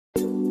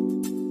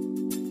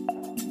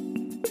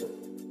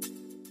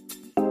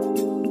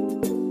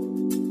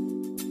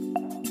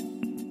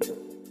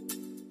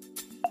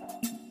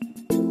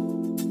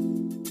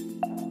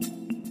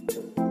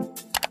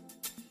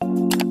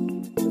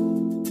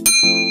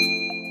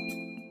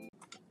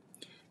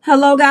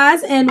Hello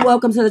guys and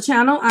welcome to the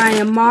channel. I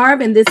am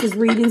Marv and this is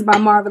Readings by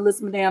Marvelous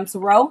Madame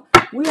Tarot.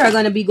 We are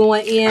going to be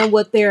going in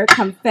with their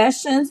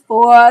confessions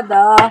for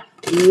the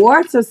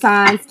water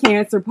signs,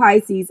 Cancer,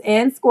 Pisces,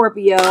 and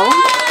Scorpio.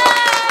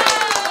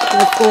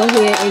 Let's go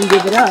ahead and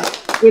give it up.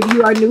 If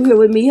you are new here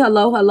with me,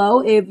 hello.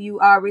 If you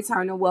are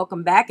returning,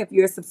 welcome back. If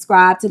you're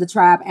subscribed to the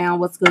tribe, and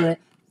what's good?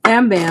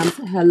 Bams,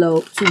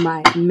 hello to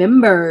my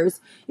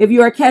members. If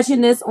you are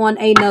catching this on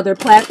another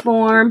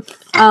platform,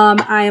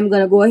 I am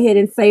going to go ahead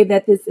and say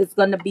that this is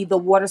going to be the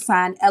water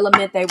sign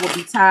element. They will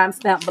be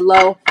timestamped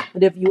below.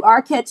 But if you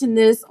are catching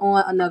this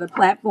on another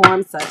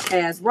platform, such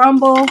as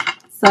Rumble,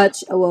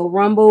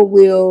 Rumble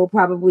will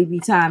probably be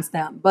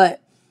timestamped.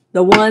 But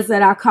the ones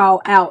that I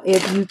call out,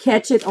 if you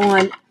catch it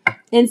on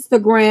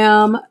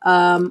Instagram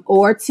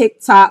or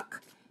TikTok,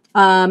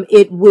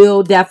 it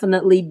will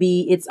definitely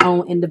be its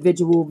own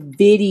individual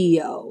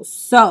video.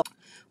 So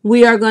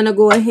we are going to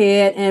go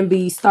ahead and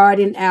be start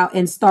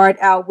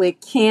out with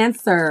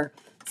Cancer,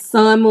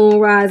 Sun, Moon,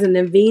 Rising,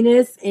 and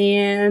Venus.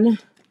 And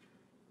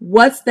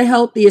what's the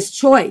healthiest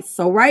choice?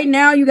 So right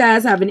now you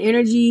guys have an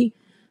energy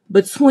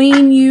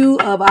between you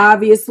of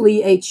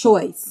obviously a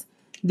choice.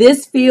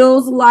 This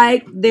feels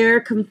like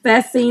they're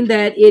confessing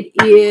that it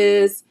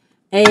is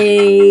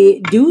a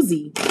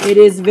doozy. It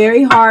is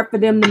very hard for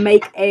them to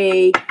make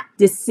a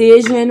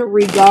decision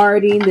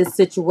regarding this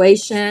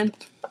situation.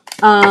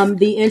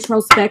 The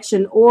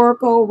introspection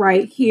oracle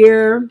right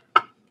here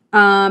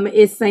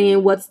is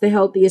saying what's the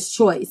healthiest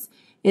choice.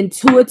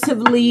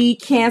 Intuitively,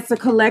 Cancer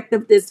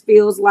Collective, this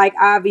feels like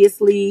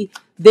obviously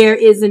there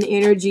is an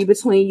energy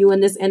between you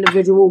and this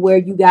individual where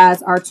you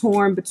guys are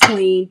torn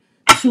between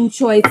two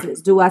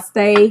choices. Do I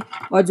stay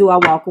or do I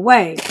walk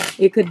away?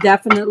 It could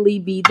definitely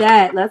be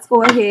that. Let's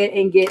go ahead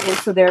and get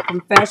into their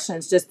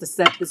confessions just to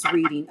set this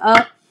reading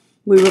up.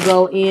 We will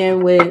go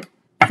in with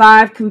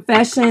 5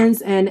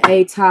 confessions and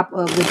a top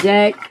of the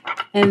deck.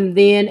 And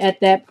then at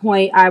that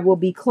point, I will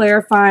be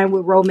clarifying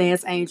with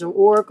Romance Angel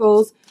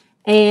Oracles.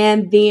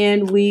 And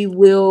then we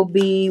will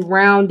be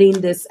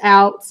rounding this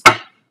out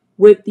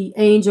with the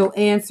Angel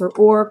Answer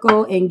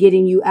Oracle and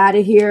getting you out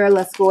of here.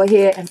 Let's go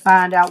ahead and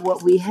find out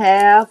what we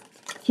have.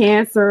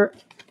 Cancer,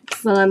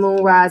 Sun,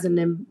 Moon, Rising,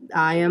 and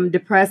I am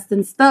depressed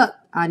and stuck.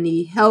 I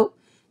need help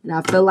and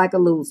I feel like a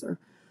loser.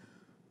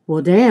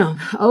 Well, damn.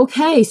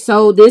 Okay,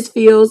 so this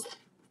feels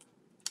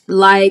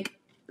like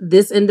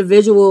this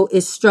individual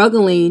is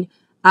struggling,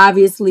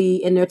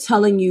 obviously, and they're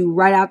telling you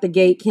right out the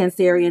gate,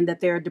 Cancerian, that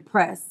they're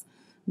depressed.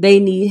 They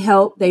need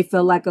help. They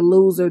feel like a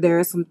loser. There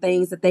are some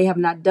things that they have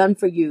not done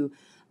for you.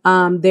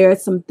 There are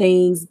some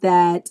things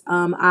that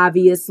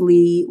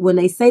obviously when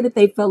they say that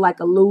they feel like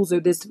a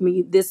loser, this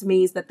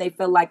means that they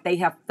feel like they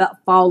have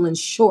fallen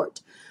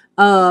short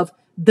of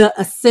the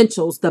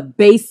essentials, the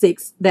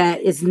basics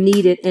that is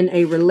needed in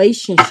a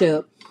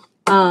relationship.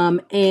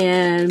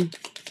 And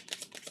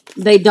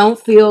they don't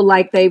feel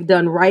like they've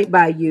done right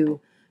by you.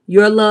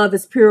 Your love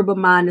is pure, but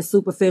mine is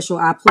superficial.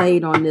 I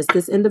played on this.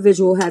 This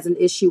individual has an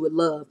issue with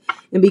love.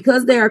 And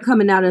because they are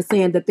coming out and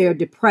saying that they're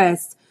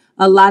depressed,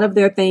 a lot of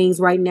their things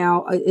right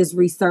now is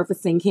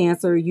resurfacing,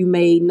 Cancer. You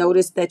may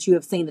notice that you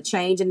have seen a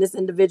change in this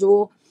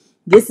individual.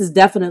 This is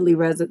definitely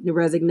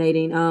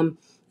resonating,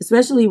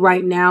 especially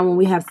right now when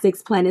we have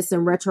 6 planets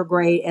in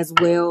retrograde as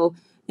well,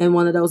 and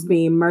one of those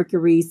being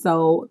Mercury.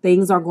 So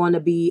things are going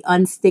to be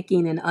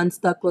unsticking and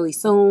unstuck really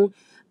soon.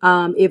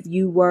 If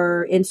you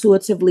were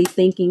intuitively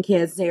thinking,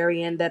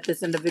 Cancerian, that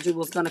this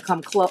individual is going to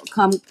come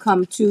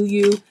to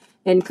you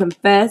and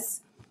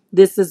confess,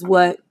 this is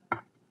what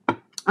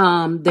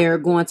they're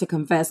going to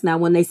confess. Now,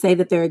 when they say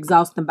that they're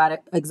exhausted by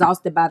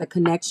the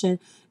connection,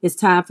 it's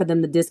time for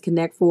them to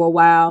disconnect for a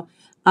while.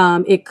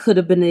 It could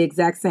have been the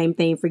exact same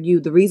thing for you.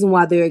 The reason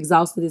why they're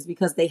exhausted is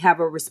because they have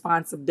a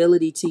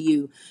responsibility to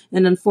you.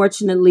 And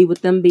unfortunately,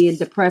 with them being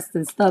depressed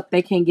and stuck,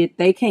 they can't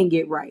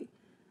get right.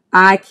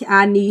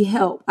 I need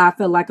help. I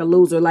feel like a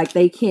loser, like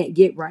they can't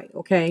get right.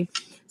 Okay.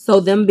 So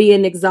them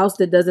being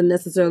exhausted doesn't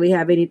necessarily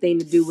have anything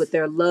to do with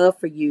their love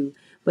for you,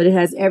 but it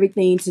has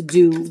everything to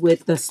do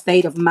with the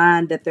state of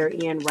mind that they're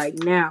in right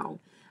now.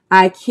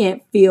 I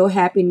can't feel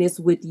happiness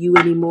with you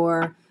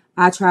anymore.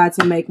 I tried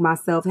to make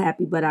myself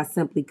happy, but I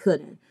simply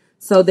couldn't.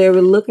 So they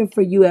were looking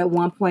for you at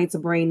one point to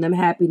bring them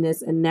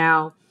happiness. And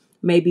now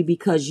maybe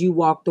because you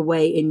walked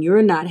away and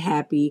you're not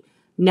happy,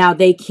 now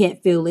they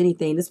can't feel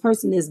anything. This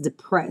person is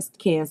depressed,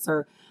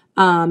 Cancer.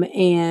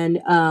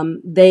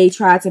 They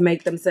try to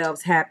make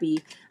themselves happy.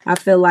 I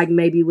feel like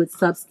maybe with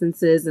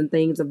substances and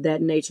things of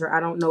that nature. I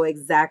don't know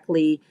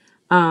exactly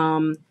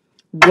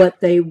what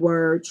they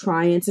were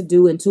trying to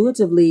do.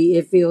 Intuitively,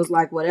 it feels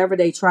like whatever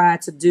they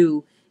tried to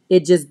do,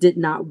 it just did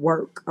not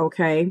work.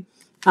 Okay.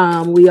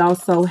 We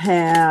also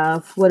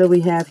have, what do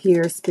we have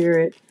here,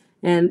 Spirit?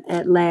 And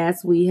at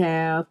last we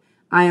have,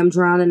 I am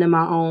drowning in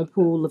my own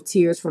pool of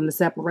tears from the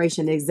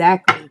separation.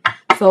 Exactly.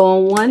 So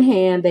on one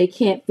hand, they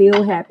can't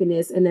feel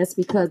happiness, and that's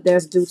because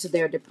that's due to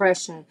their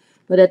depression.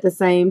 But at the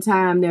same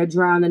time, they're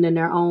drowning in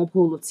their own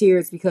pool of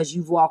tears because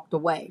you've walked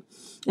away.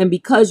 And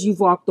because you've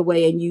walked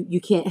away and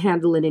you can't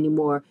handle it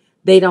anymore,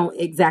 they don't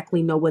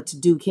exactly know what to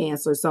do,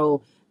 Cancer.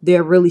 So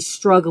they're really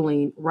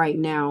struggling right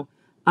now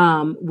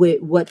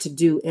with what to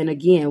do. And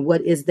again,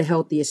 what is the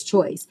healthiest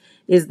choice?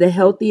 Is the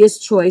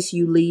healthiest choice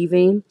you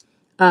leaving?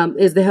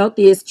 Is the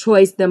healthiest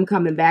choice them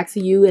coming back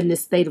to you in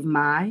this state of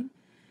mind?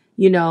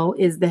 You know,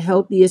 is the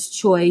healthiest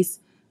choice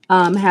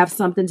have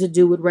something to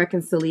do with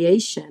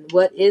reconciliation?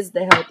 What is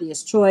the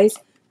healthiest choice?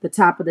 The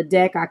top of the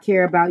deck, I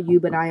care about you,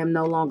 but I am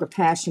no longer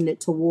passionate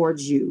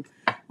towards you.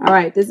 All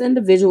right, this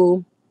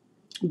individual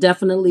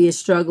definitely is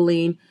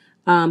struggling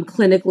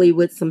clinically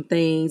with some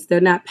things. They're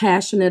not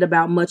passionate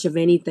about much of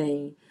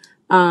anything.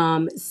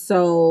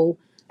 So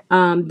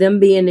them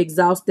being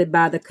exhausted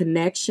by the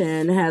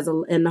connection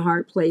in the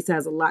heart place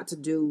has a lot to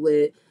do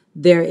with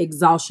their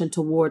exhaustion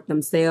toward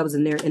themselves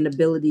and their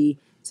inability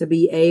to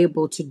be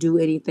able to do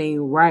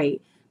anything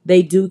right.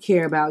 They do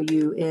care about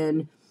you,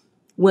 and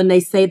when they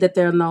say that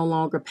they're no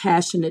longer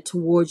passionate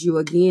towards you,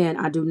 again,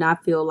 I do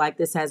not feel like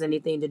this has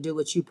anything to do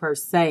with you per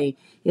se.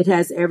 It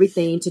has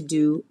everything to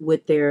do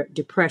with their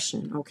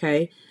depression,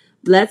 okay?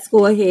 Let's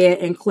go ahead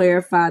and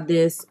clarify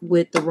this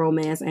with the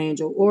Romance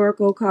Angel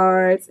Oracle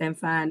cards and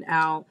find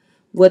out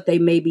what they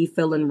may be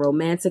feeling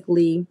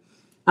romantically.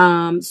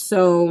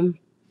 So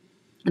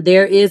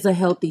there is a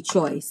healthy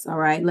choice, all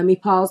right? Let me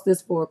pause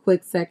this for a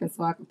quick second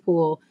so I can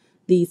pull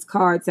these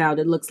cards out.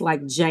 It looks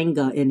like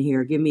Jenga in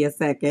here. Give me a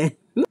second.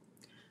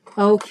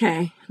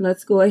 Okay,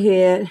 let's go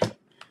ahead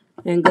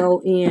and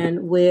go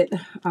in with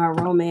our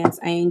Romance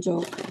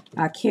Angel.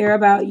 I care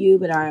about you,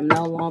 but I am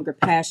no longer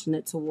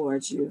passionate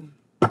towards you.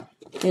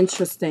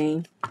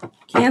 Interesting.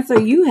 Cancer,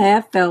 you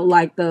have felt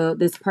like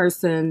this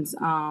person's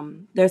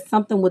there's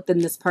something within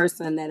this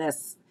person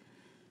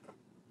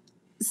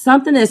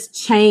something has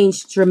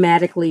changed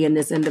dramatically in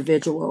this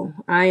individual.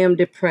 I am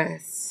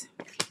depressed.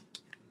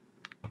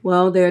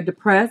 Well, they're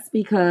depressed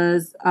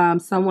because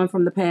someone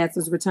from the past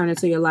is returning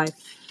to your life.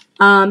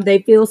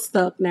 They feel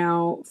stuck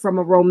now. From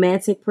a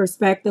romantic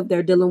perspective,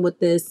 they're dealing with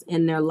this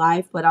in their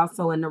life, but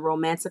also in the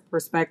romantic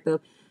perspective,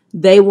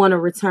 they want to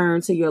return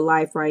to your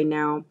life right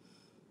now.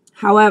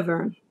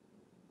 However,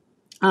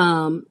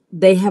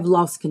 they have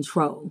lost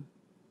control,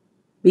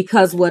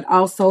 because what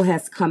also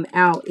has come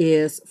out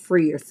is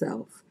free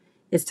yourself.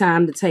 It's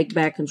time to take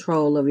back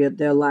control of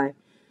their life.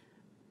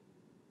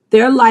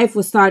 Their life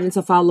was starting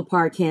to fall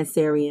apart,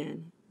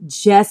 Cancerian,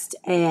 just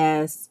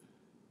as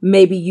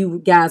maybe you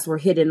guys were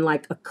hitting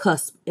like a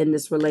cusp in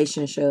this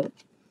relationship.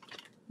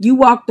 You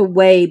walked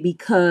away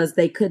because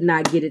they could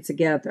not get it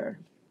together.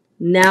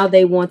 Now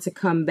they want to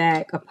come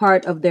back. A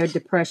part of their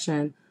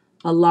depression,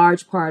 a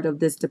large part of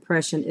this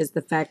depression, is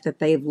the fact that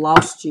they've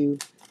lost you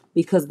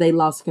because they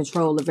lost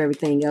control of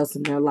everything else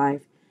in their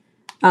life.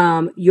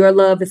 Your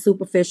love is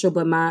superficial,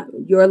 but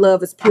your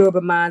love is pure,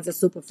 but mine's is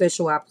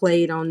superficial. I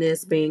played on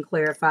this being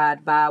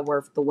clarified by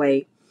Worth the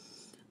Wait.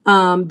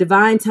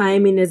 Divine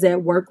timing is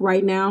at work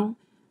right now.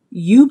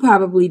 You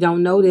probably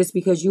don't know this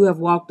because you have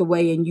walked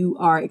away and you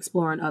are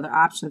exploring other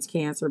options,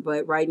 Cancer.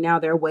 But right now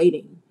they're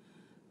waiting.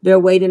 They're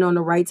waiting on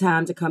the right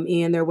time to come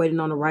in. They're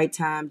waiting on the right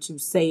time to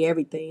say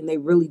everything. They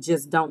really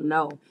just don't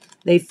know.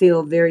 They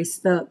feel very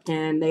stuck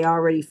and they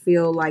already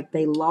feel like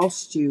they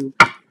lost you.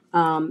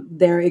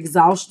 Their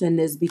exhaustion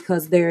is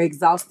because they're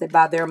exhausted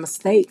by their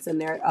mistakes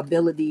and their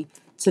ability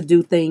to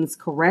do things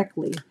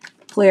correctly.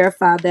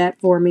 Clarify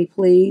that for me,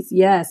 please.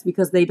 Yes,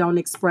 because they don't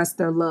express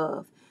their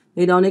love.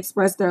 They don't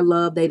express their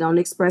love. They don't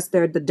express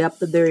the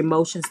depth of their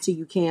emotions to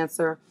you,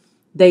 Cancer.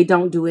 They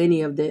don't do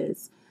any of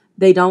this.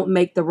 They don't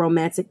make the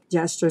romantic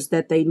gestures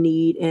that they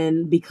need.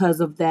 And because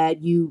of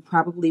that, you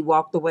probably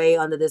walked away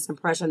under this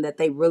impression that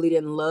they really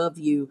didn't love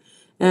you.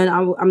 And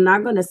I'm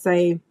not going to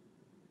say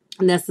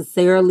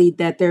necessarily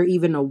that they're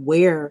even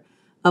aware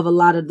of a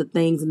lot of the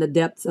things in the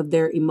depths of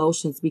their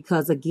emotions,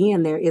 because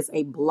again, there is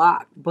a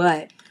block,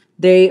 but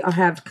they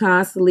have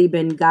constantly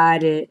been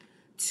guided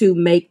to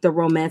make the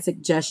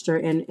romantic gesture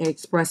and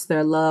express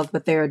their love,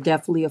 but they are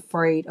definitely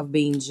afraid of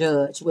being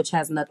judged, which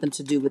has nothing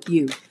to do with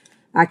you.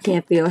 I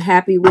can't feel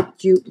happy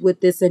with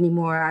this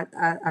anymore.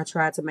 I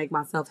tried to make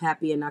myself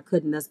happy and I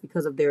couldn't. That's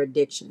because of their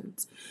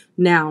addictions.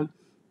 Now,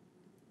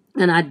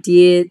 and I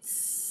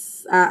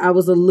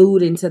was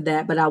alluding to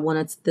that, but I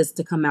wanted this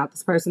to come out.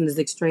 This person is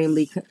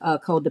extremely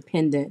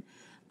codependent,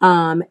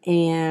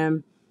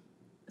 and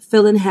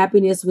feeling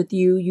happiness with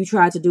you. You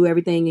tried to do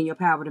everything in your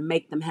power to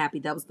make them happy.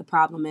 That was the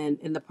problem.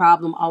 And the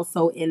problem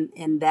also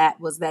in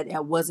that was that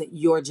it wasn't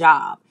your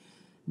job.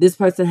 This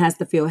person has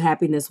to feel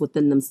happiness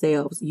within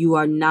themselves. You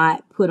are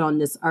not put on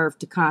this earth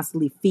to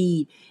constantly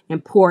feed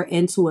and pour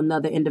into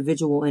another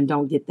individual and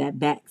don't get that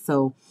back.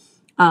 So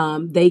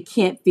they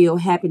can't feel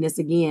happiness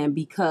again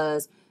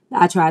because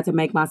I tried to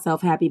make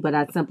myself happy, but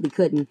I simply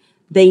couldn't.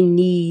 They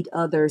need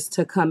others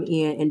to come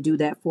in and do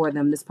that for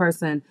them. This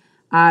person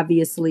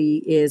obviously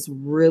is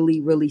really,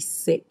 really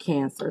sick,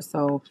 Cancer.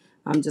 So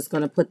I'm just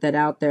going to put that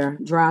out there.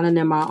 Drowning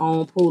in my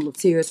own pool of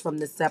tears from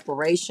this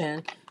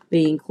separation,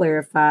 being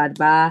clarified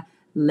by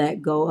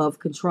let go of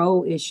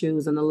control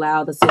issues and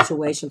allow the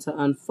situation to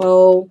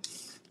unfold.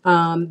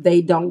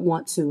 They don't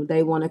want to.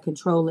 They want to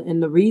control it.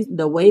 And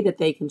the way that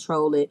they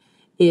control it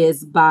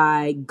is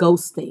by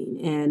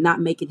ghosting and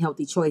not making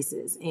healthy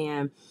choices.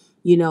 And,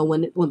 you know,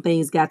 when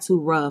things got too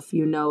rough,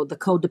 you know, the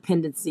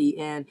codependency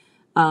and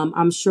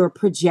I'm sure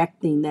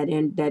projecting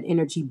that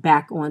energy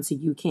back onto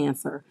you,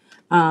 Cancer.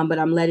 But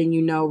I'm letting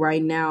you know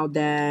right now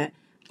that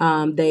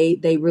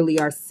they really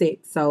are sick.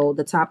 So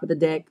the top of the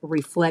deck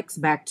reflects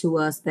back to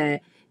us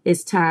that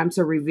it's time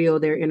to reveal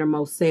their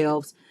innermost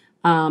selves.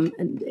 And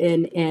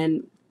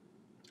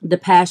the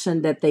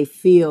passion that they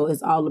feel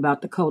is all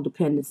about the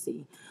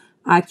codependency.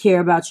 I care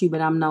about you, but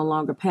I'm no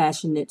longer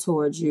passionate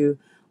towards you.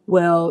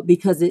 Well,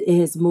 because it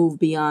has moved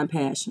beyond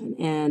passion.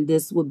 And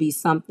this will be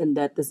something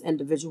that this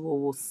individual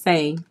will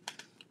say.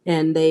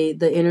 And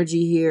the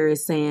energy here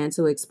is saying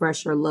to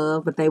express your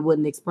love, but they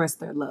wouldn't express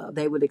their love.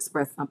 They would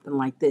express something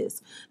like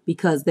this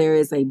because there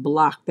is a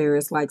block. There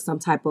is like some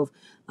type of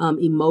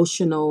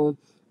emotional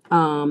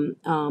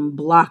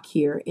block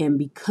here. And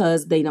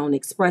because they don't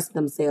express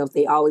themselves,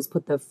 they always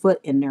put their foot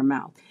in their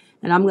mouth.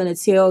 And I'm going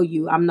to tell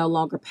you, I'm no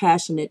longer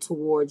passionate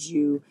towards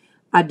you.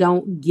 I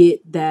don't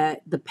get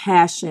that the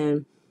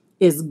passion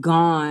is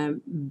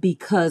gone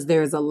because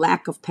there's a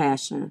lack of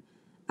passion.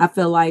 I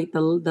feel like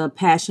the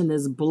passion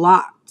is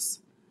blocked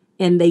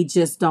and they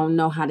just don't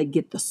know how to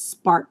get the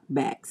spark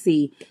back.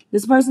 See,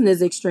 this person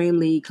is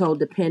extremely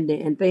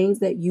codependent, and things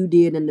that you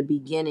did in the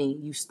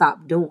beginning, you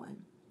stopped doing.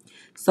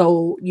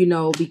 So, you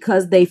know,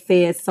 because they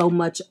fed so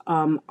much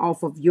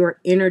off of your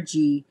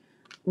energy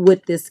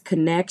with this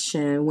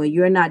connection, when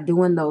you're not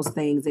doing those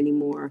things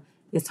anymore,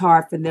 it's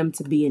hard for them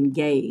to be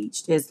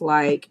engaged. It's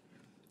like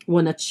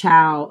when a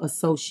child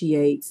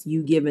associates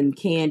you giving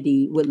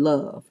candy with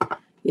love.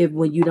 If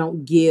when you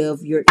don't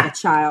give a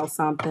child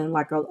something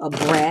like a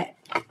brat,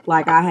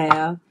 like I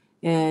have,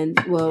 and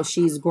well,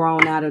 she's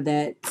grown out of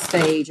that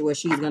stage where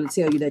she's going to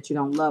tell you that you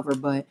don't love her,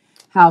 but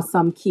how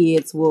some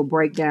kids will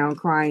break down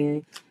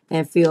crying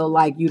and feel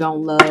like you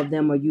don't love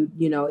them, or you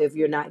know, if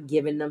you're not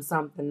giving them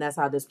something, that's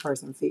how this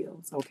person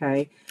feels.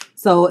 Okay.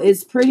 So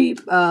it's pretty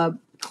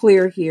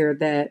clear here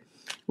that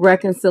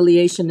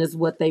reconciliation is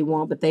what they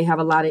want, but they have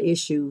a lot of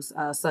issues,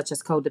 such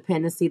as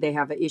codependency. They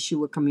have an issue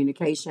with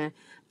communication,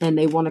 and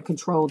they want to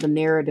control the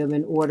narrative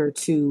in order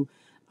to,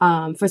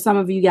 for some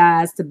of you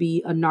guys to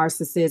be a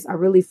narcissist. I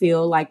really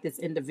feel like this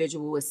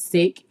individual is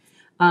sick.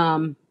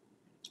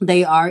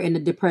 They are in a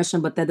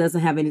depression, but that doesn't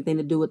have anything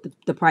to do with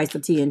the price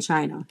of tea in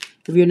China.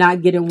 If you're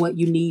not getting what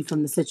you need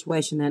from the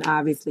situation, then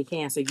obviously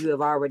Cancer, you have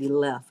already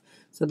left.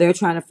 So they're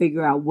trying to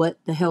figure out what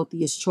the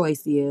healthiest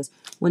choice is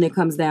when it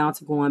comes down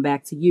to going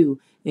back to you.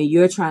 And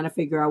you're trying to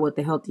figure out what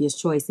the healthiest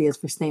choice is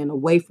for staying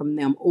away from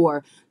them.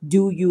 Or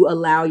do you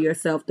allow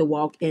yourself to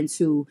walk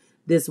into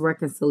this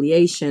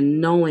reconciliation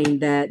knowing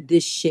that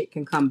this shit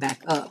can come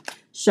back up?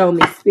 Show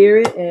me,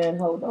 Spirit, and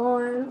hold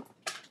on.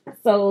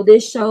 So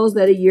this shows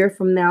that a year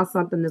from now,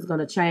 something is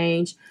going to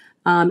change.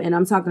 And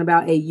I'm talking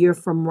about a year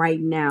from right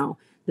now.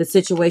 The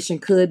situation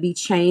could be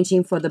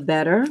changing for the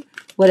better.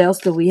 What else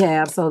do we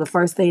have? So the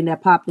first thing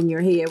that popped in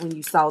your head when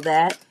you saw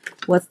that.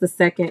 What's the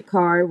second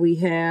card? We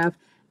have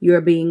you're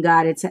being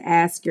guided to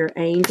ask your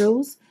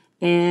angels.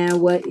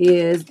 And what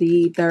is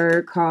the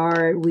third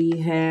card? We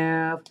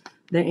have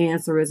the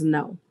answer is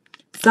no.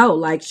 So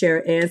like,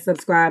 share, and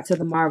subscribe to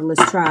the Marvelous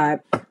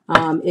Tribe.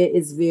 It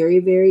is very,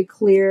 very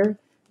clear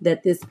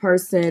that this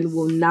person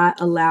will not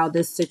allow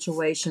this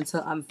situation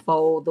to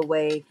unfold the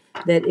way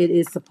that it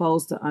is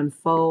supposed to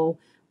unfold.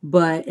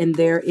 And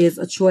there is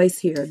a choice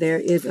here. There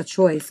is a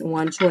choice.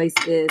 One choice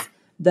is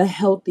the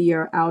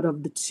healthier out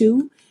of the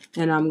two.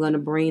 And I'm going to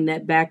bring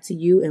that back to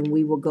you, and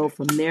we will go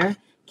from there.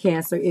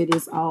 Cancer, it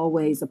is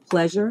always a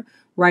pleasure.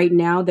 Right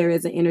now, there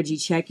is an energy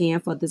check-in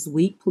for this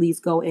week. Please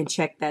go and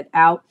check that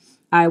out.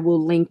 I will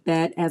link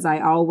that, as I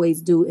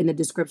always do, in the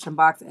description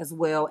box, as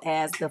well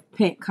as the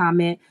pinned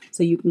comment,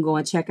 so you can go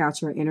and check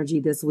out your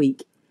energy this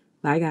week.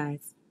 Bye,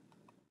 guys.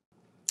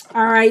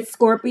 All right,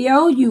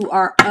 Scorpio, you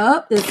are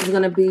up. This is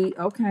going to be,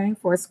 okay,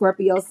 for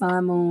Scorpio,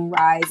 Sun, Moon,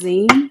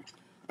 Rising.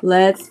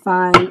 Let's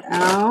find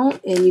out.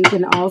 And you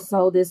can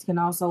also, this can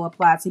also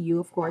apply to you,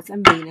 of course,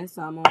 and Venus.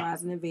 Sun, Moon,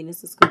 Rising, and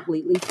Venus is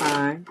completely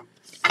fine.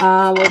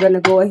 We're going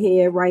to go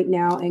ahead right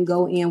now and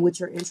go in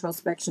with your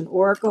introspection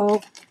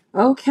oracle.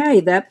 Okay,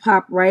 that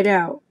popped right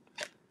out.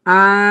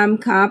 I'm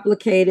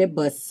complicated,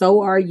 but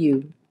so are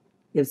you.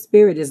 If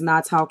Spirit is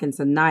not talking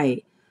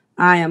tonight,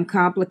 I am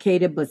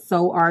complicated, but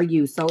so are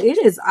you. So it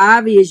is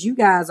obvious you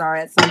guys are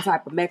at some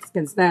type of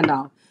Mexican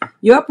standoff.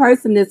 Your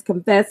person is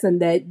confessing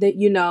that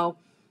you know,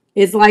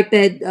 it's like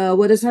that,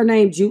 what is her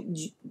name?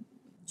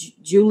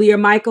 Julia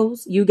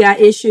Michaels. You got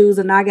issues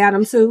and I got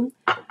them too.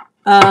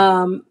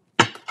 And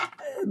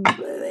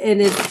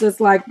it's just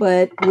like,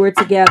 but we're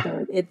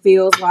together. It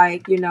feels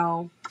like, you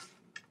know,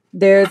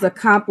 there's a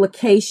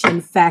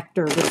complication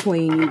factor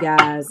between you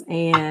guys.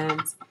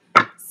 And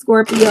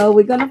Scorpio,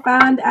 we're going to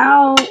find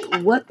out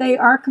what they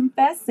are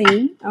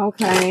confessing.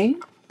 Okay.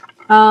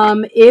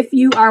 If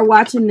you are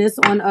watching this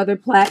on other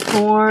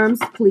platforms,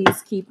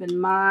 please keep in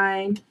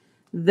mind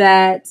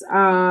that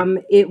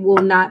it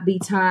will not be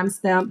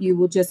timestamped. You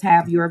will just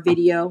have your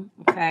video.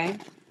 Okay.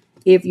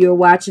 If you're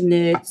watching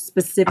it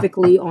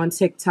specifically on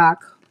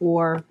TikTok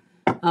or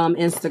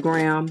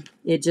Instagram.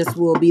 It just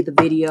will be the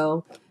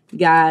video.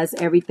 Guys,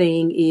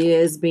 everything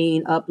is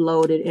being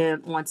uploaded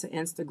and onto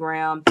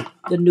Instagram.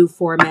 The new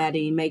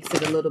formatting makes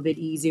it a little bit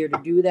easier to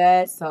do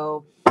that.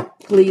 So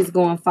please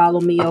go and follow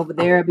me over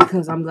there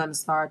because I'm going to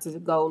start to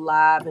go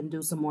live and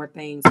do some more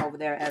things over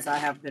there as I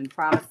have been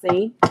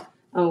promising.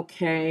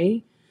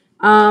 Okay.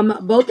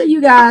 Both of you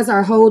guys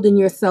are holding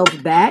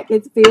yourself back,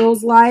 it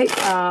feels like,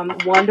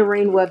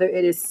 wondering whether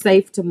it is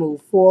safe to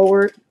move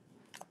forward.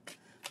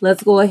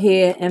 Let's go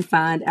ahead and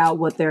find out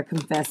what they're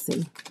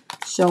confessing.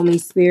 Show me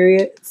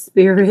spirits.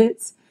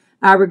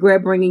 I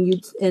regret bringing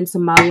you into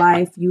my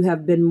life. You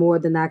have been more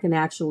than I can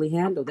actually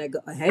handle. They go,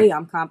 hey,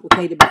 I'm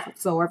complicated, but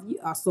so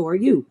are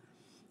you.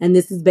 And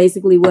this is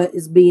basically what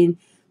is being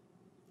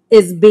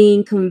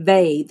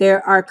conveyed.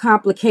 There are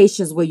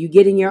complications where you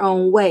get in your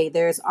own way.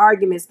 There's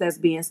arguments that's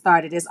being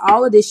started. There's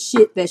all of this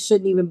shit that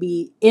shouldn't even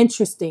be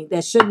interesting,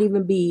 that shouldn't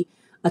even be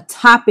a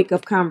topic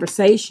of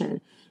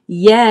conversation.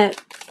 Yet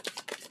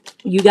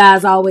you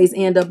guys always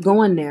end up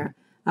going there.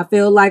 I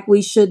feel like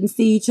we shouldn't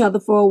see each other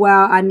for a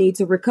while. I need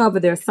to recover.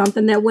 There's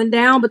something that went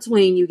down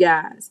between you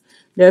guys.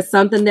 There's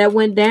something that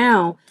went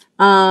down.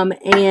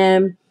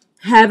 And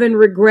having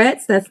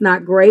regrets, that's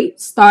not great.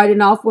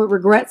 Starting off with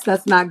regrets,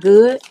 that's not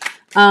good.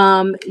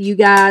 You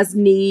guys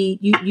need,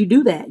 you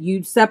do that.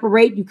 You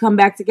separate, you come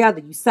back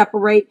together. You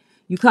separate,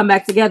 you come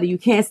back together. You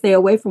can't stay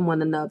away from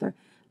one another.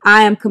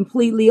 I am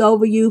completely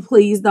over you.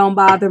 Please don't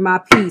bother my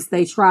peace.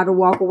 They try to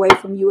walk away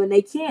from you and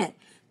they can't.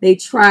 They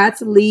try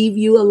to leave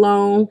you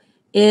alone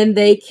and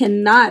they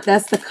cannot.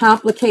 That's the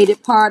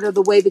complicated part of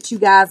the way that you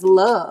guys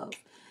love.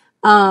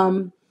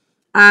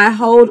 I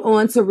hold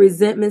on to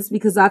resentments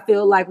because I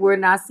feel like we're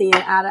not seeing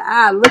eye to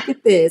eye. Look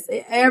at this.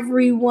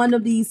 Every one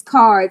of these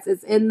cards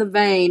is in the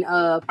vein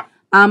of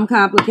I'm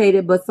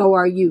complicated, but so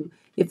are you.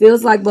 It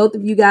feels like both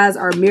of you guys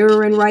are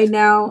mirroring right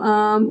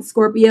now,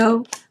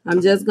 Scorpio.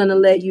 I'm just going to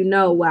let you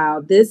know,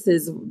 wow,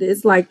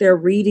 it's like they're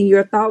reading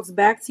your thoughts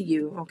back to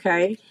you,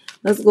 okay?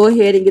 Let's go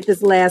ahead and get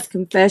this last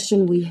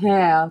confession we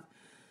have.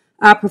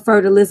 I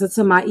prefer to listen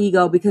to my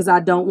ego because I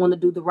don't want to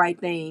do the right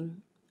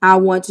thing. I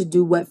want to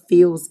do what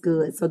feels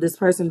good. So this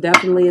person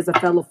definitely is a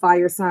fellow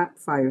fire sign,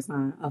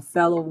 a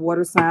fellow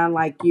water sign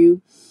like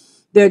you.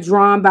 They're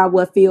drawn by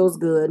what feels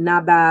good,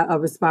 not by a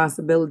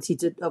responsibility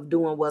of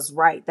doing what's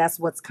right. That's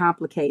what's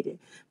complicated.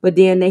 But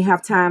then they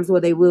have times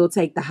where they will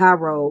take the high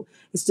road.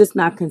 It's just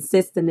not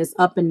consistent. It's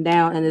up and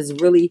down, and it's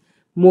really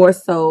more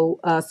so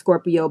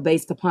Scorpio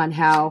based upon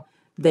how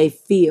they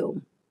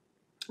feel.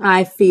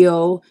 I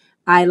feel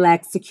I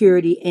lack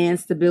security and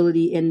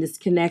stability in this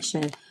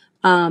connection.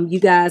 You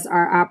guys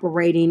are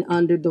operating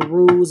under the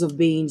rules of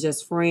being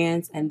just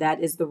friends, and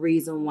that is the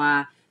reason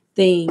why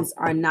things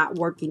are not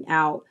working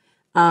out.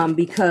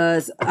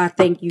 Because I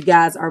think you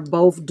guys are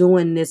both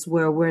doing this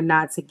where we're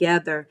not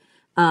together,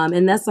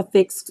 and that's a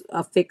fixed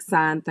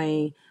sign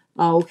thing.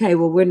 Oh, okay,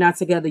 well, we're not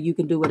together. You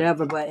can do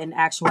whatever, but in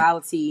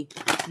actuality,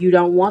 you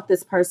don't want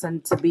this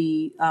person to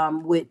be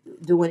with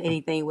doing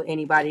anything with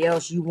anybody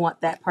else. You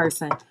want that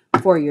person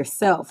for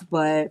yourself,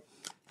 but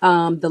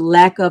the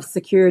lack of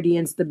security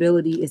and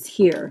stability is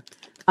here.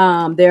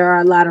 There are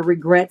a lot of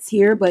regrets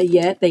here, but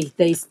yet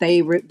they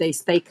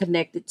stay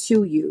connected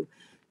to you.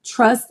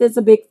 Trust is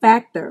a big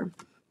factor.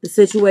 The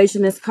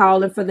situation is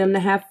calling for them to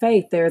have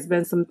faith. There's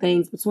been some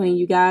things between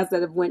you guys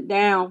that have went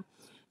down,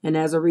 and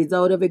as a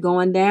result of it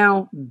going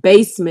down,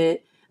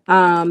 basement,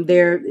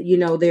 there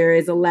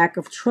is a lack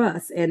of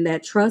trust, and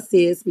that trust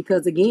is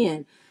because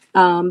again,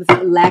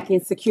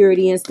 lacking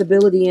security and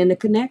stability in the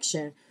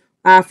connection.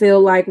 I feel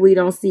like we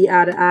don't see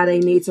eye to eye. They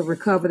need to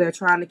recover. They're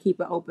trying to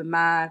keep an open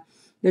mind.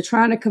 They're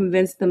trying to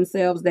convince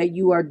themselves that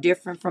you are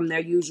different from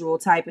their usual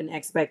type and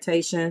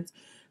expectations.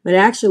 But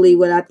actually,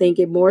 what I think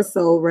it more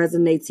so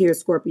resonates here,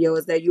 Scorpio,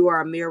 is that you are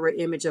a mirror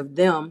image of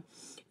them.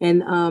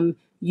 And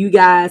you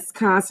guys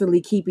constantly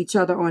keep each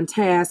other on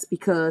task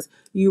because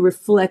you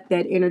reflect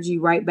that energy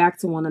right back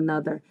to one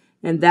another.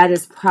 And that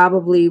is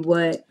probably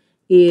what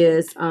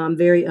is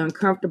very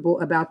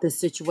uncomfortable about this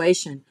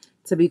situation,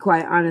 to be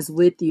quite honest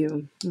with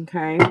you.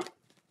 Okay.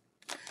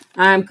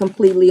 I'm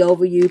completely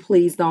over you.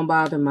 Please don't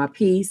bother my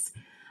peace.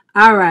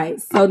 All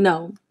right. So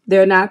no,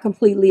 they're not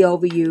completely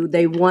over you.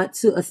 They want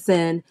to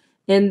ascend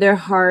in their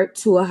heart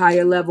to a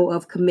higher level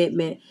of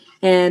commitment,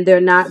 and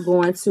they're not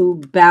going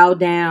to bow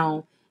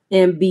down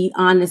and be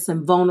honest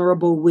and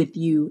vulnerable with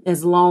you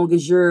as long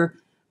as you're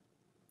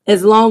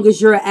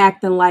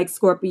acting like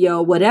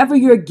Scorpio. Whatever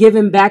you're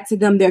giving back to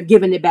them, they're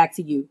giving it back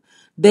to you.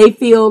 They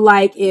feel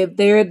like if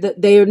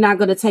they're not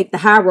going to take the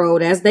high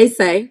road, as they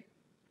say.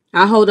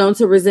 I hold on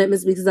to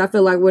resentments because I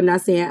feel like we're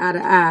not seeing eye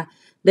to eye.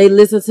 They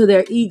listen to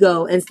their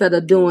ego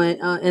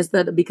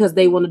because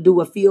they want to do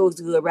what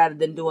feels good rather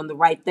than doing the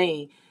right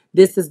thing.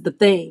 This is the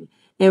thing.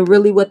 And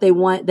really what they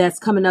want that's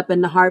coming up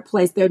in the hard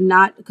place, they're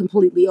not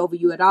completely over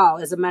you at all.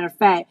 As a matter of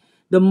fact,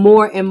 the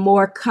more and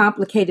more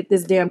complicated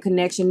this damn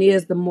connection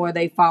is, the more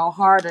they fall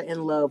harder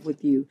in love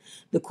with you.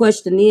 The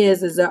question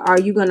is are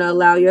you going to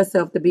allow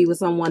yourself to be with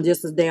someone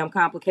just as damn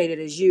complicated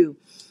as you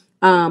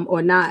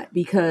or not?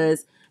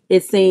 Because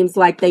it seems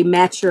like they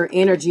match your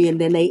energy and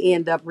then they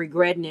end up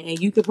regretting it. And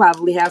you could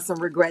probably have some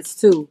regrets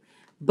too.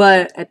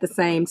 But at the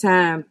same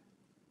time,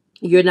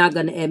 you're not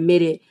going to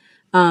admit it.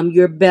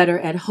 You're better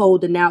at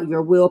holding out.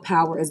 Your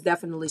willpower is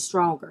definitely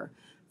stronger.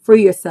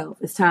 Free yourself.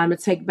 It's time to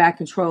take back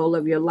control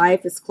of your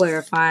life. It's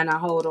clarifying. I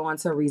hold on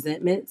to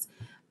resentments.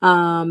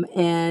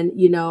 And,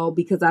 you know,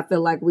 because I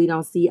feel like we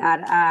don't see eye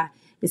to eye.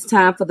 It's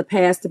time for the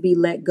past to be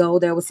let go.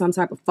 There was some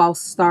type of false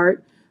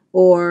start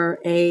or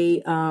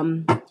a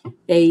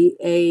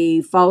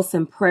false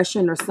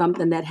impression or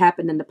something that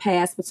happened in the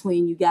past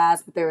between you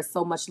guys. But there is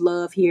so much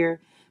love here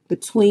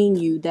between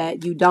you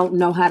that you don't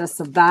know how to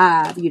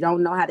survive. You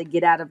don't know how to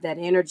get out of that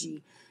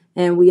energy.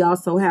 And we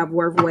also have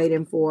worth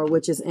waiting for,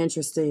 which is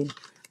interesting.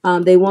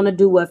 They want to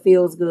do what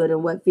feels good,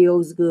 and what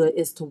feels good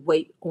is to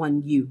wait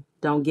on you.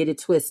 Don't get it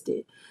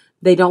twisted.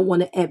 They don't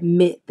want to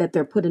admit that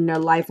they're putting their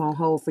life on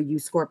hold for you,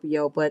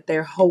 Scorpio, but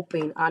they're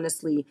hoping,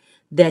 honestly,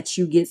 that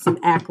you get some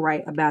act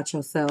right about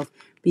yourself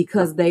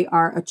because they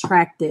are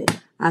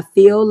attracted. I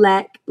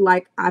lack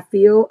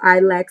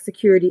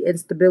security and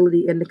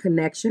stability in the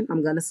connection.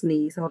 I'm going to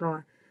sneeze. Hold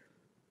on.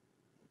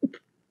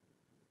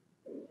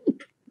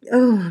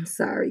 Oh, I'm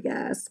sorry,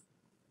 guys.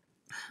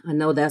 I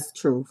know that's the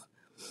truth.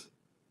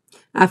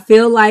 I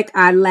feel like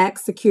I lack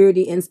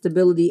security and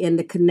stability in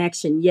the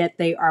connection, yet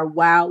they are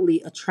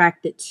wildly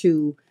attracted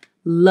to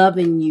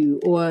loving you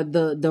or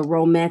the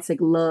romantic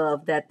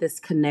love that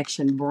this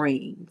connection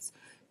brings.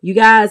 You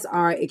guys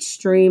are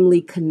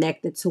extremely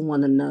connected to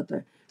one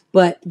another,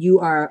 but you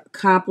are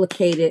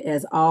complicated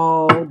as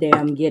all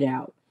damn get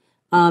out.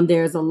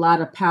 There's a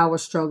lot of power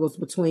struggles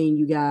between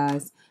you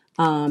guys,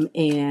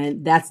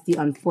 and that's the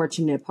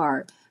unfortunate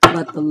part.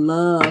 But the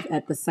love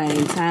at the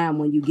same time,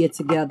 when you get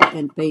together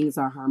and things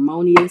are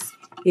harmonious,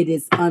 it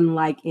is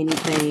unlike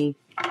anything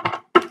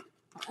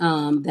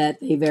that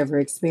they've ever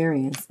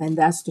experienced. And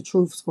that's the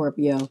truth,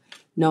 Scorpio.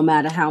 No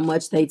matter how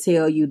much they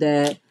tell you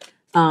that,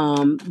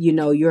 you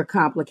know, you're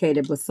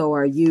complicated, but so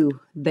are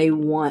you, they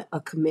want a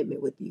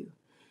commitment with you.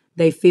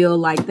 They feel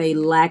like they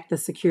lack the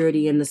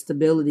security and the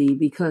stability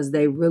because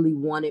they really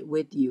want it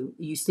with you.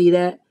 You see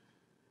that?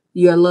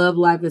 Your love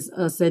life is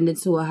ascending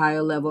to a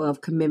higher level of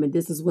commitment.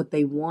 This is what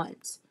they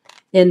want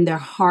in their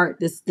heart.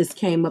 This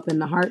came up in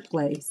the heart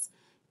place.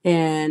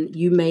 And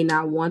you may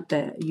not want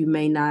that. You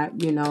may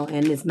not, you know,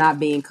 and it's not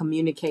being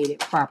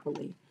communicated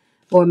properly.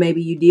 Or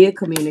maybe you did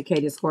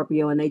communicate it,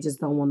 Scorpio, and they just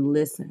don't want to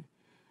listen.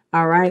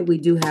 All right, we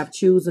do have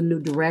choose a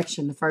new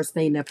direction. The first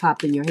thing that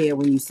popped in your head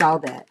when you saw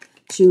that.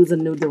 Choose a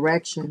new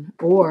direction.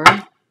 Or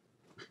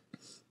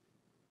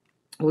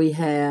we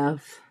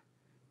have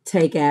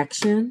take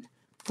action.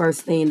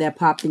 First thing that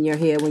popped in your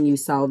head when you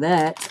saw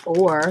that.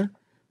 Or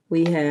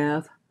we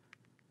have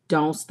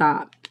don't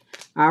stop.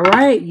 All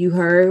right, you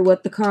heard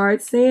what the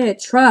card said.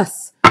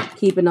 Trust.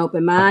 Keep an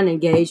open mind.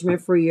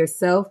 Engagement. Free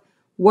yourself.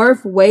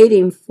 Worth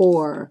waiting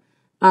for.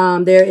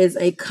 There is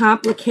a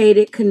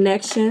complicated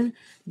connection,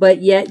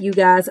 but yet you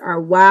guys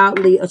are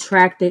wildly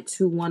attracted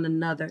to one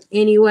another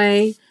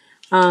anyway.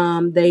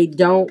 They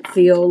don't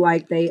feel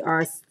like they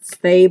are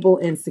stable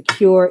and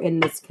secure in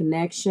this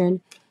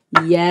connection,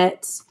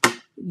 yet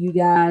you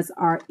guys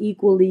are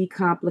equally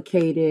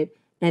complicated,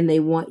 and they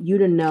want you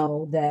to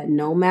know that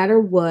no matter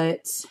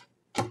what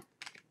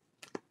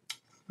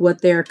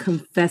they're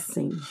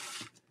confessing,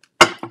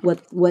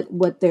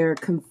 what their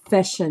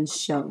confessions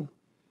show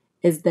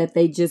is that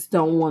they just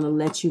don't want to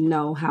let you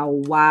know how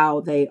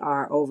wild they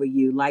are over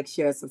you. Like,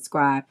 share,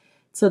 subscribe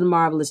to the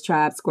Marvelous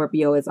Tribe.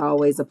 Scorpio, it's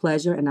always a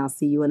pleasure, and I'll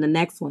see you in the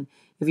next one.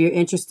 If you're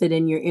interested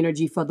in your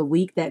energy for the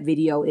week, that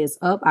video is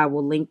up. I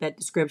will link that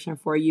description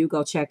for you.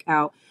 Go check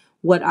out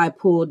what I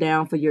pulled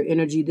down for your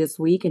energy this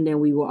week, and then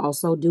we will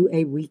also do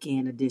a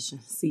weekend edition.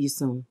 See you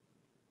soon.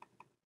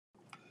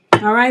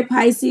 All right,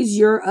 Pisces,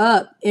 you're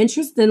up.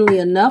 Interestingly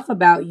enough,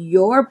 about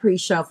your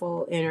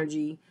pre-shuffle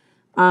energy,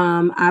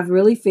 I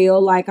really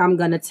feel like I'm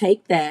going to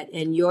take that.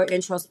 And your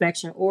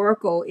introspection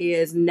oracle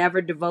is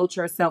never devote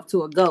yourself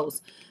to a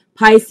ghost.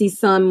 Pisces,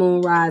 Sun,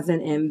 Moon,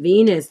 Rising, and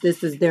Venus.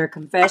 This is their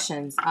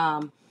confessions.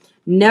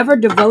 Never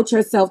devote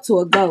yourself to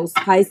a ghost,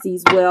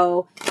 Pisces.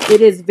 Well,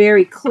 it is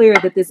very clear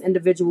that this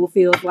individual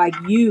feels like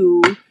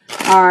you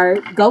are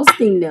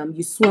ghosting them.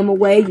 You swim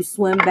away, you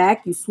swim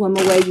back, you swim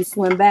away, you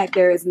swim back.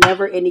 There is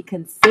never any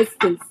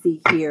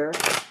consistency here.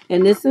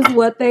 And this is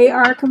what they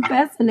are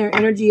confessing. Their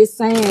energy is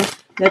saying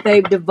that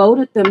they've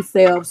devoted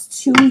themselves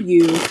to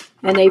you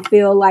and they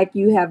feel like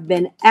you have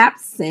been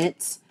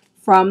absent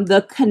from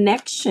the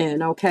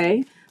connection,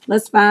 okay?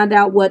 Let's find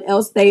out what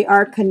else they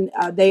are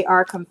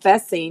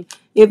confessing.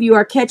 If you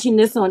are catching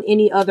this on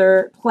any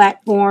other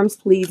platforms,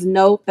 please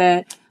note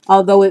that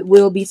although it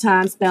will be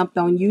time-stamped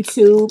on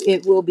YouTube,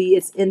 it will be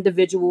its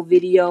individual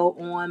video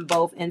on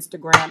both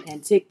Instagram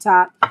and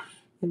TikTok.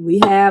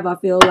 And I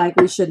feel like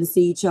we shouldn't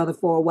see each other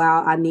for a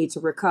while. I need to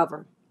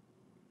recover.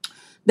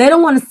 They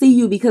don't want to see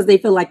you because they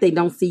feel like they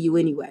don't see you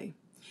anyway.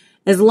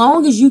 As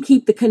long as you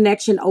keep the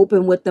connection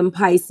open with them,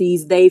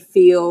 Pisces, they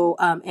feel,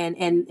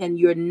 and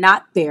you're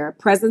not there.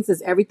 Presence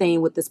is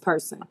everything with this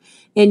person.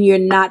 And you're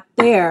not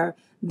there,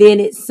 then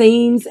it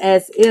seems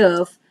as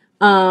if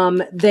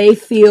They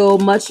feel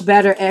much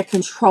better at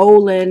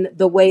controlling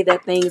the way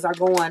that things are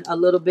going a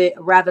little bit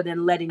rather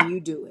than letting you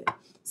do it.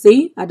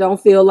 See, I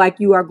don't feel like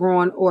you are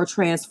growing or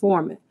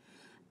transforming.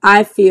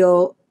 I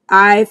feel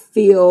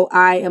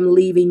I am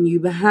leaving you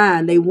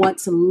behind. They want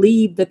to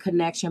leave the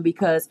connection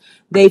because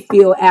they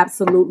feel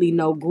absolutely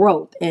no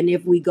growth. And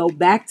if we go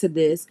back to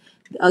this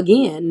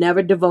again,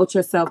 never devote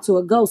yourself to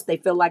a ghost. They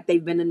feel like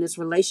they've been in this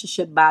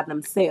relationship by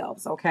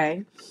themselves.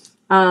 Okay.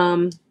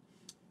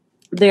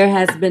 There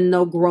has been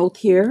no growth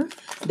here.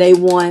 They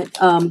want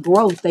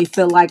growth. They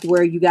feel like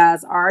where you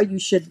guys are, you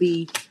should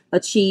be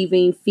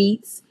achieving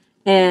feats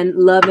and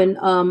loving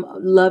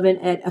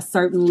at a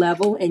certain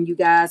level, and you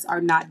guys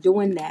are not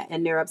doing that,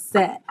 and they're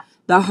upset.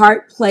 The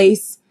heart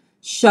place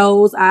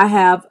shows I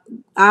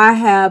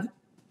have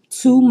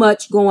too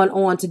much going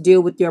on to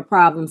deal with your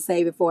problem.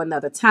 Save it for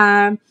another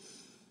time.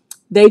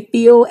 They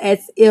feel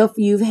as if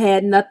you've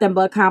had nothing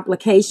but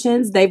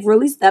complications. They've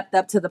really stepped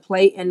up to the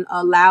plate and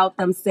allowed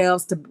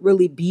themselves to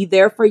really be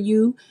there for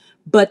you.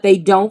 But they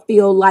don't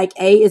feel like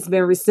A, it's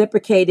been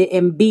reciprocated,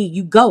 and B,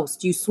 you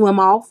ghost, you swim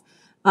off.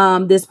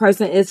 This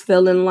person is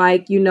feeling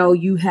like,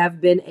 you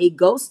have been a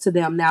ghost to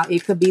them. Now,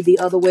 it could be the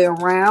other way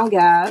around,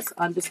 guys.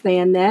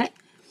 Understand that.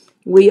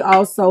 We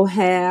also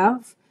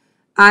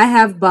I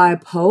have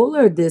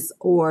bipolar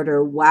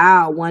disorder.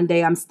 Wow. One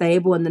day I'm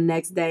stable and the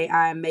next day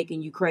I am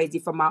making you crazy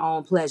for my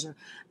own pleasure.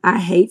 I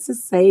hate to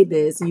say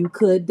this. You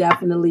could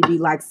definitely be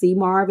like, see,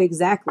 Marv,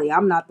 exactly.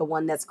 I'm not the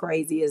one that's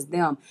crazy as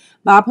them.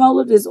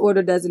 Bipolar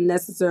disorder doesn't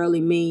necessarily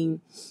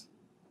mean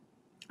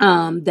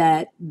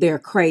that they're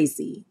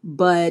crazy.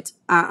 But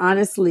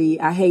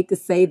I hate to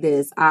say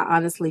this. I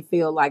honestly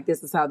feel like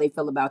this is how they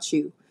feel about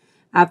you.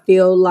 I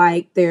feel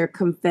like they're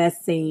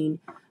confessing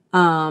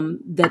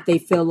that they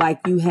feel like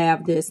you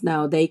have this.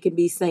 Now, they could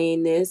be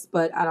saying this,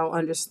 but I don't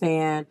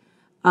understand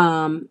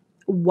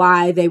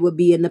why they would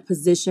be in the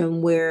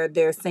position where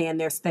they're saying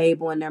they're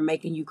stable and they're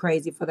making you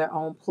crazy for their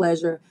own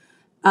pleasure.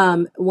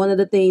 One of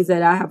the things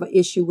that I have an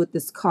issue with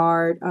this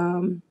card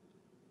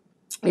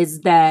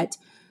is that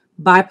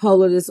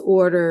bipolar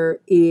disorder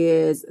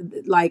is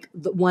like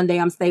one day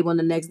I'm stable and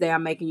the next day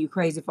I'm making you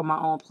crazy for my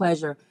own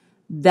pleasure.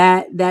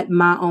 That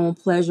my own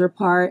pleasure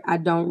part, I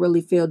don't really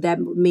feel that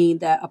mean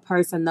that a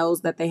person knows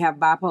that they have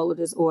bipolar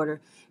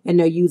disorder and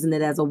they're using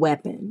it as a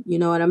weapon. You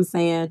know what I'm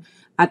saying?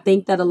 I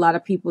think that a lot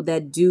of people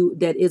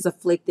that is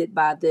afflicted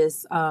by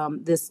this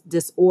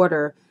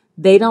disorder,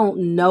 they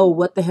don't know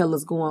what the hell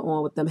is going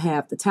on with them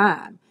half the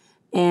time.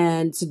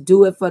 And to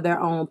do it for their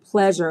own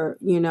pleasure,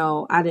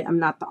 I'm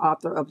not the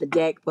author of the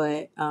deck,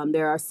 but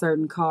there are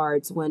certain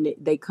cards when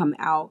they come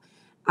out,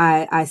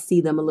 I see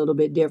them a little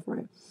bit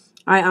different.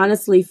 I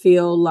honestly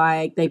feel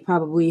like they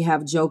probably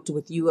have joked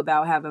with you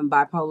about having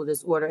bipolar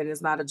disorder, and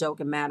it's not a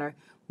joking matter.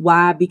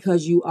 Why?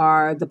 Because you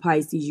are the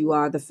Pisces, you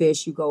are the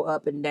fish, you go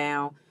up and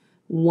down.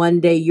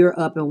 One day you're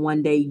up and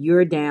one day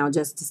you're down,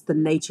 just the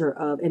nature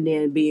of, and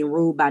then being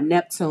ruled by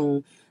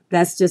Neptune.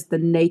 That's just the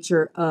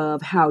nature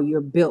of how you're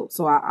built.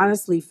 So I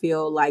honestly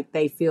feel like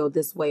they feel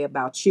this way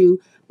about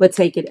you, but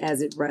take it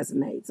as it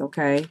resonates,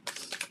 okay?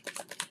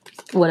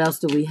 What else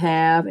do we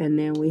have? And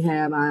then we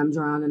have I am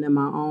drowning in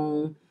my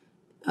own.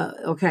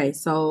 Okay,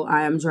 so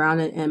I am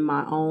drowning in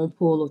my own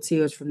pool of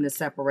tears from this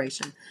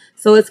separation.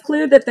 So it's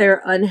clear that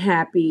they're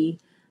unhappy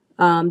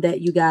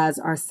that you guys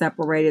are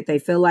separated. They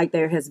feel like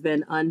there has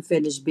been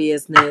unfinished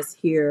business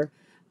here.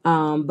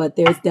 But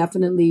there's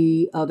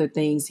definitely other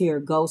things here,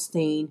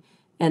 ghosting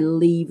and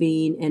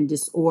leaving and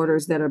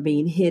disorders that are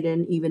being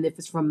hidden, even if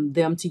it's from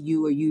them to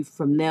you or you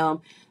from them.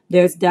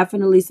 There's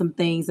definitely some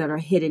things that are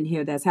hidden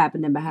here that's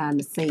happening behind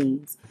the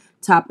scenes.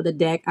 Top of the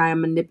deck, I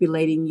am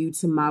manipulating you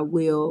to my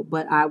will,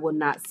 but I will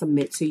not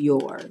submit to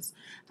yours.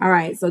 All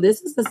right, so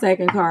this is the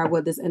second card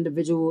where this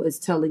individual is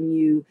telling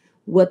you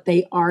what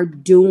they are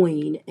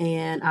doing.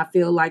 And I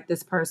feel like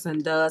this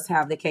person does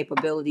have the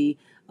capability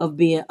of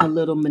being a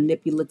little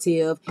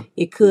manipulative.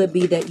 It could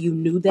be that you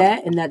knew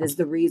that, and that is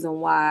the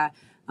reason why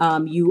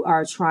you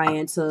are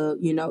trying to,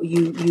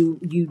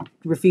 you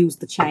refuse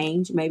to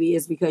change. Maybe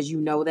it's because you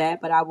know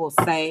that, but I will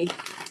say,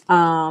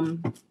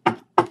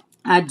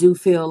 I do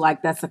feel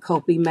like that's a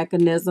coping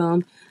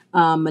mechanism,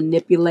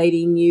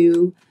 manipulating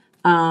you.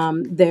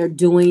 They're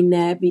doing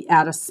that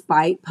out of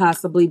spite,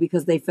 possibly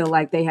because they feel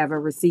like they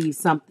haven't received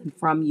something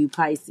from you,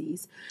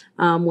 Pisces.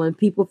 When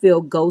people feel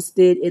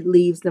ghosted, it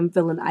leaves them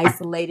feeling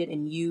isolated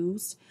and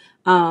used.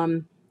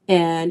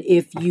 And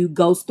if you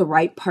ghost the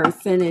right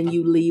person and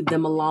you leave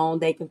them alone,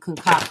 they can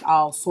concoct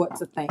all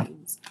sorts of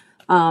things.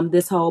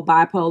 This whole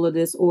bipolar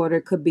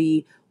disorder could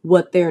be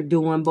what they're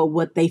doing, but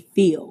what they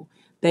feel.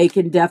 They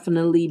can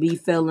definitely be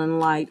feeling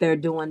like they're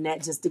doing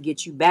that just to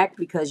get you back,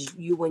 because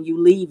when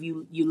you leave,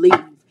 you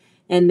leave.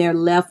 And they're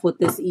left with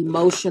this these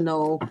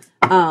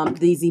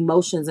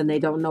emotions, and they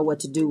don't know what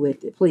to do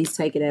with it. Please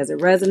take it as it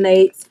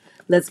resonates.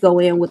 Let's go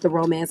in with the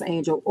Romance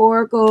Angel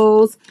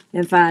Oracles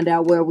and find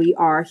out where we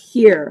are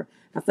here.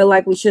 I feel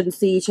like we shouldn't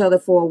see each other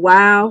for a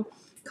while.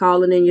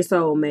 Calling in your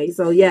soulmate.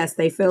 So yes,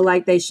 they feel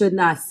like they should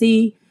not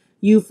see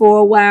you for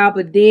a while,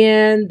 but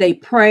then they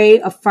pray,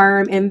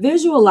 affirm, and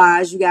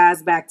visualize you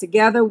guys back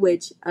together,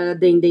 which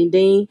ding, ding,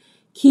 ding,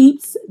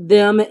 keeps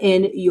them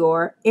in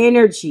your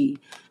energy.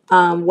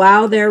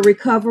 While they're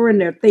recovering,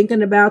 they're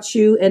thinking about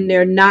you, and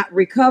they're not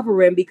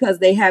recovering because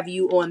they have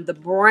you on the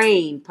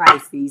brain,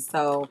 Pisces.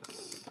 So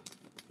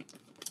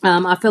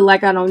I feel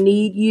like I don't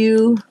need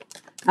you.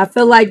 I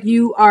feel like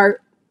you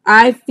are,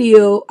 I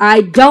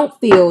don't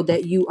feel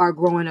that you are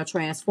growing or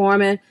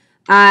transforming.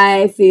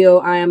 I feel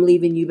I am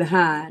leaving you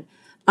behind.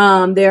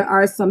 There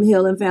are some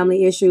healing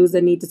family issues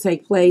that need to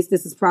take place.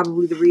 This is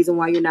probably the reason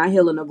why you're not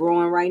healing or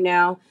growing right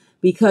now,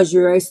 because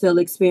you're still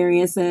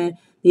experiencing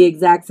the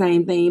exact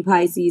same thing,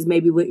 Pisces,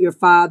 maybe with your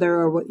father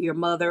or with your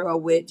mother or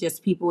with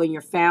just people in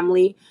your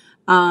family.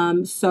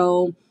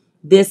 So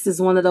this is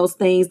one of those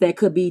things that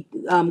could be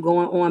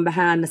going on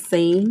behind the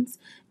scenes.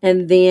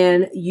 And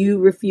then you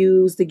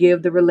refuse to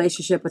give the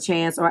relationship a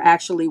chance or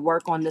actually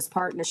work on this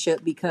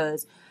partnership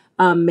because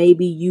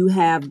maybe you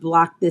have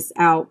blocked this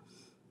out,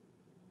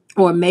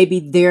 or maybe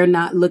they're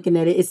not looking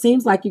at it. It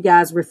seems like you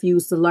guys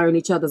refuse to learn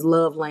each other's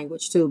love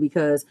language too,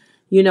 because,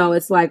 you know,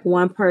 it's like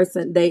one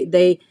person,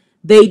 they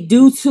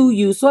do to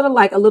you, sort of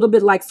like a little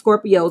bit like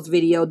Scorpio's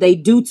video. They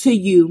do to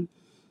you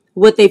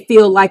what they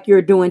feel like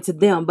you're doing to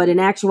them. But in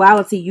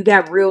actuality, you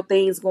got real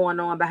things going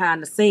on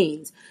behind the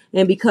scenes.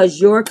 And because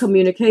your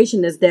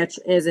communication is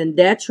in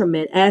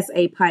detriment as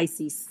a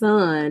Pisces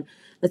sun,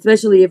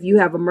 especially if you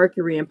have a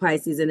Mercury in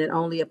Pisces, and it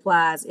only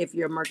applies if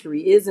your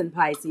Mercury is in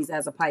Pisces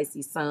as a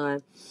Pisces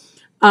sun,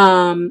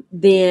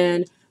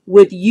 then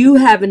with you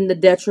having the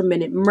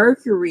detrimented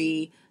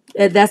Mercury,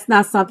 that's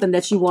not something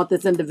that you want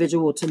this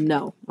individual to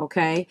know,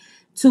 okay?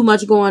 Too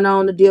much going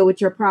on to deal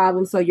with your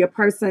problem. So your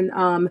person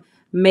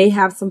may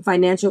have some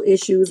financial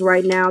issues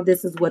right now.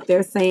 This is what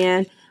they're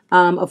saying.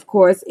 Of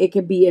course, it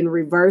could be in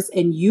reverse,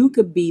 and you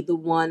could be the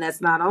one that's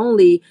not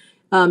only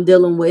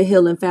dealing with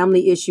healing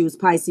family issues,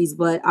 Pisces,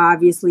 but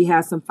obviously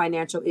has some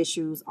financial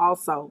issues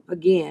also.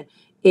 Again,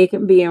 it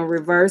can be in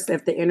reverse.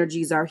 If the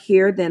energies are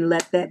here, then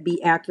let that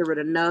be accurate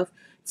enough.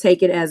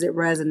 Take it as it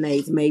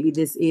resonates. Maybe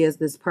this is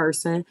this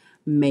person.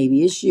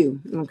 Maybe it's you.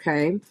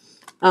 Okay.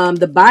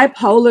 The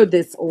bipolar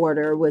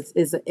disorder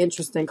is an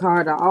interesting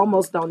card. I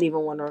almost don't even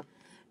want to.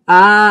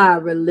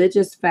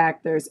 Religious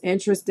factors.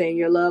 Interesting.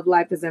 Your love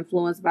life is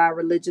influenced by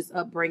religious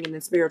upbringing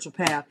and spiritual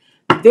path.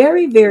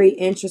 Very, very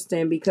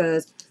interesting,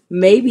 because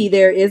maybe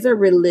there is a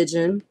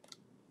religion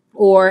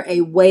or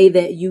a way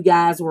that you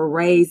guys were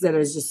raised that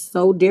is just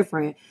so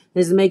different.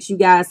 This makes you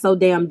guys so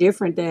damn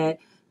different that,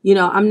 you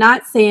know, I'm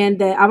not saying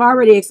that. I've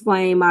already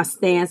explained my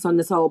stance on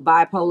this whole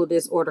bipolar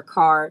disorder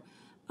card.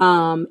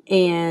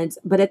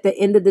 But at the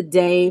end of the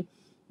day,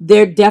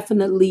 there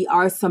definitely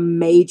are some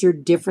major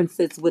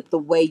differences with the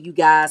way you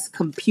guys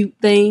compute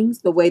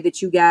things, the way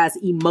that you guys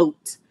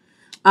emote.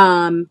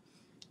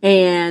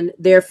 And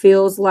there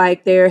feels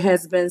like there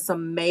has been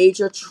some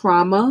major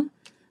trauma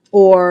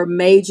or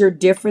major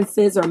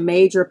differences or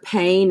major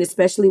pain,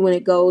 especially when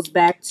it goes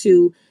back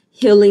to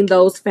healing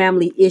those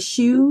family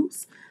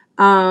issues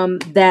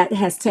that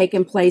has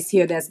taken place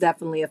here. That's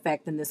definitely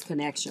affecting this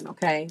connection.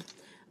 Okay.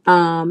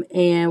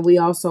 And we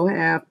also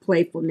have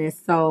playfulness.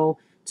 So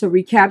to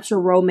recapture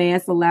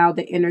romance, allow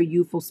the inner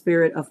youthful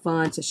spirit of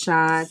fun to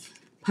shine.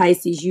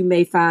 Pisces, you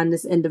may find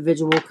this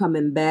individual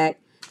coming back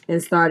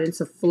and starting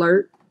to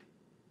flirt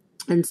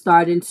and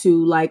starting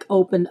to like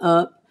open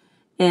up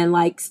and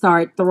like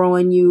start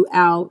throwing you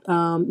out,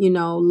 you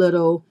know,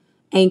 little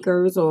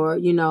anchors, or,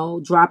 you know,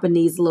 dropping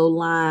these little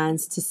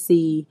lines to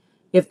see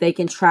if they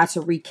can try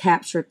to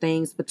recapture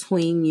things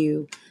between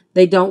you.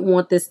 They don't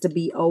want this to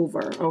be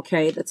over.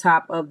 Okay. The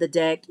top of the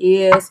deck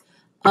is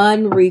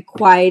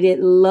unrequited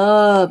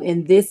love.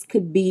 And this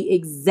could be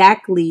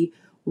exactly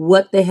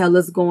what the hell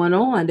is going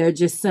on. There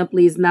just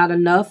simply is not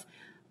enough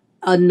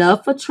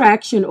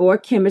attraction or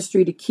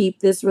chemistry to keep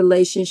this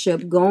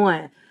relationship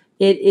going.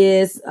 It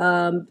is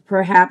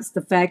perhaps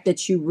the fact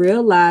that you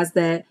realize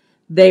that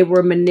they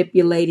were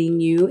manipulating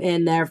you,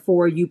 and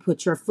therefore you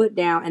put your foot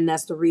down, and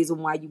that's the reason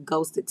why you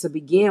ghosted to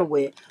begin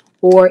with.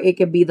 Or it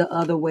could be the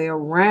other way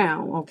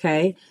around.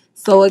 Okay.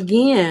 So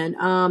again,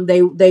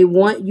 they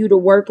want you to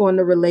work on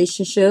the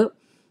relationship.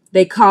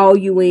 They call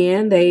you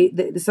in.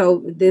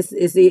 So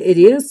it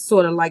is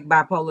sort of like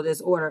bipolar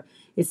disorder.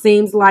 It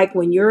seems like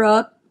when you're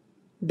up,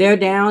 they're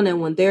down,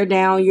 and when they're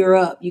down, you're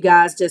up. You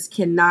guys just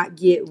cannot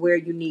get where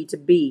you need to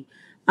be.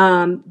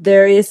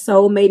 There is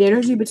soulmate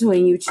energy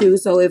between you two.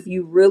 So if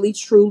you really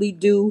truly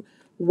do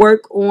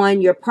work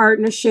on your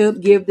partnership,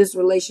 give this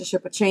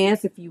relationship a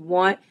chance if you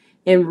want,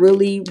 and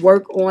really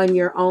work on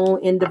your own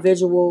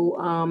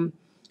individual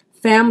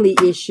family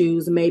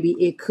issues, maybe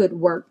it could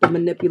work.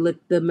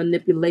 The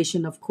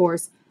manipulation, of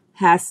course,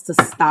 has to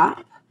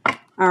stop.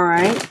 All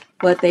right.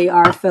 But they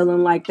are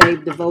feeling like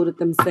they've devoted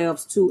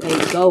themselves to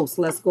a ghost.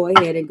 Let's go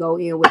ahead and go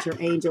in with your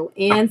angel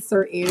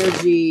answer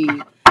energy.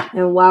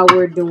 And while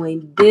we're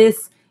doing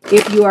this,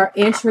 if you are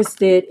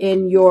interested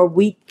in your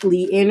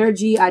weekly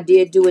energy, I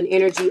did do an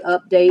energy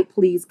update.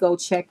 Please go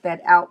check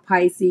that out,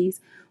 Pisces.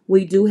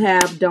 We do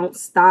have Don't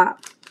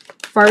Stop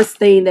first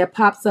thing that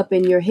pops up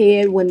in your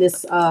head when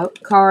this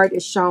card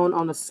is shown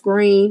on the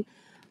screen.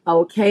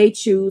 Okay,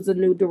 choose a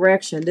new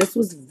direction. This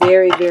was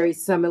very, very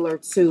similar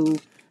to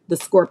the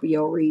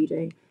Scorpio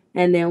reading.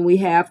 And then we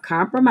have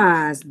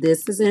compromise.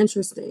 This is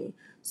interesting.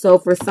 So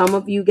for some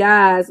of you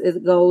guys,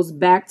 it goes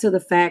back to the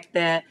fact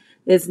that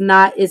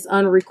it's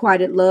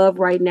unrequited love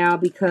right now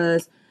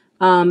because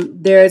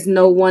there's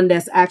no one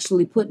that's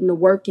actually putting the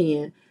work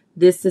in.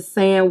 This is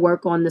saying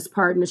work on this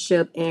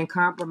partnership and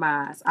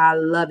compromise. I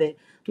love it.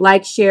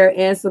 Like, share,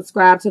 and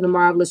subscribe to the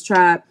Marvelous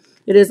Tribe.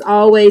 It is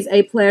always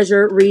a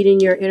pleasure reading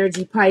your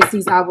energy,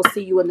 Pisces. I will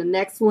see you in the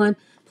next one.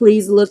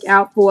 Please look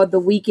out for the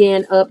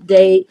weekend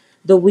update,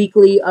 the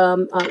weekly,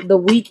 the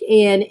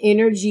weekend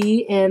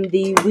energy, and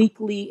the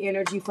weekly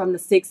energy from the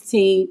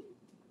 16th.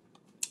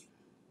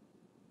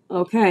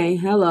 Okay,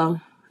 hello.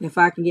 If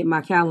I can get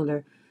my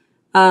calendar.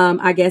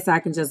 I guess I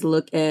can just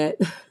look at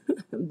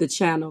the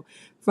channel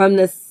from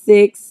the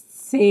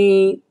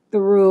 16th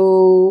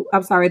through,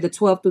 I'm sorry, the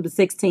 12th through the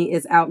 16th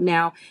is out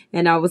now,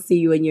 and I will see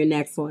you in your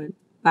next one.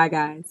 Bye,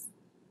 guys.